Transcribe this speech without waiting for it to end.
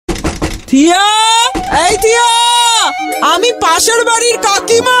থিয়া, এই থিয়া, আমি পাশের বাড়ির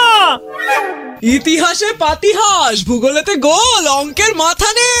কাকিমা। ইতিহাসে পাতিহাস, ভূগোলেতে গোল, অঙ্কের মাথা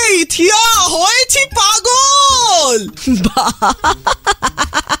নেই। থিয়া, হয়েছি পাগল।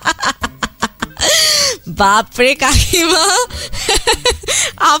 বাপরে কাকিমা,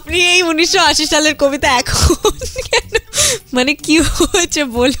 আপনি এই 1980 সালের কবিতা এখন কেন, মানে কি হয়েছে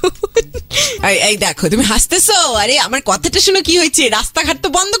বলুন? এই দেখো, তুমি হাসতেছো। আরে আমার কথাটা শুনো, কি হয়েছে? রাস্তাঘাট তো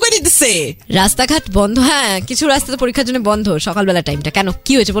বন্ধ করে দিচ্ছে। রাস্তাঘাট বন্ধ? হ্যাঁ, কিছু রাস্তা তো পরীক্ষার জন্য বন্ধ সকালবেলা টাইমটা। কেন,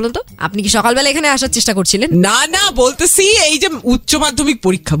 কি হয়েছে বলুন তো? আপনি কি সকালবেলা এখানে আসার চেষ্টা করছিলেন? না, বলতেছি এই যে উচ্চ মাধ্যমিক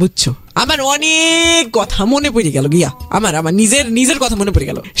পরীক্ষা, বুঝছো, আমার অনেক কথা মনে পড়ে গেল গিয়া। আমার নিজের কথা মনে পড়ে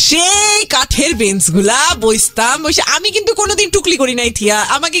গেল। সেই কাঠের বেঞ্চ গুলা বসতাম, আমি কিন্তু কোনোদিন টুকলি করি নাই থিয়া।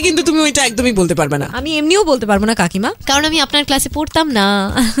 আমাকে কিন্তু তুমি ওইটা একদমই বলতে পারবে না। আমি এমনিও বলতে পারবো না কাকিমা, কারণ আমি আপনার ক্লাসে পড়তাম না।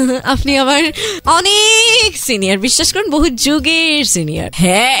 আপনি আমার অনেক সিনিয়র, বিশ্বাস করুন, বহু যুগের সিনিয়র।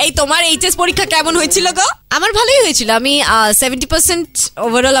 হ্যাঁ, এই তোমার এইচএস পরীক্ষা কেমন হয়েছিল গো? আমার ভালোই হয়েছিল। আমি 70%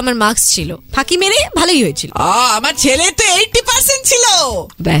 ওভারঅল আমার মার্কস ছিল, ফাঁকি মেরে ভালোই হয়েছিল। আমার ছেলে তো 80% ছিল।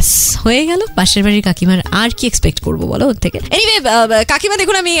 ব্যাস হয়ে গেল। পাশের বাড়ির কাকিমার আর কি এক্সপেক্ট করবো বলো ওর থেকে? এনিওয়ে কাকিমা,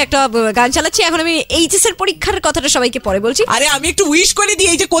 দেখুন আমি একটা গান চালাচ্ছি এখন। আমি এইচএস এর পরীক্ষার কথাটা সবাইকে পরে বলছি। আরে আমি একটু উইশ করে দিই,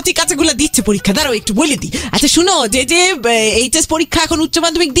 এই যে কচি কাঁচাগুলা দিচ্ছে পরীক্ষা, দাঁড়াও একটু বলে দিই। আচ্ছা শুনো, যে এইচএস পরীক্ষা এখন উচ্চ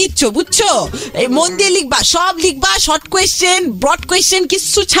মাধ্যমিক দিচ্ছ, বুঝছো, মন দিয়ে লিখবা, সব লিখবা, শর্ট কোয়েশ্চেন, ব্রড কোয়েশ্চেন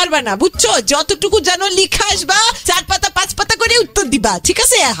কিছু ছাড়বা না, বুঝছো। যতটুকু জানো লিখে আসবা, 4 পাতা 5 পাতা করে উত্তর দিবা, ঠিক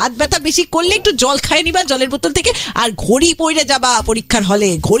আছে? হাত ব্যথা বেশি করলে একটু জল খাই নিবা জলের বোতল থেকে। আর ঘড়ি পড়ে যাবা পরীক্ষার হলে,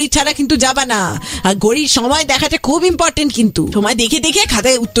 ঘড়ি ছাড়া কিন্তু যাবা না। আর ঘড়ির সময় দেখাটা খুব ইম্পর্টেন্ট, কিন্তু সময় দেখে দেখে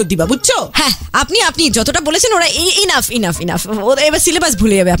খাতায় উত্তর দিবা, বুঝছো? হ্যাঁ, আপনি যতটা বলেছেন ওরা ইনাফ। এবার সিলেবাস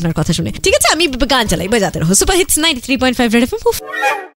ভুলে যাবে আপনার কথা শুনে। ঠিক আছে, আমি গান চালাই, বাজাতে রহো। Super hits 93.5 red FM.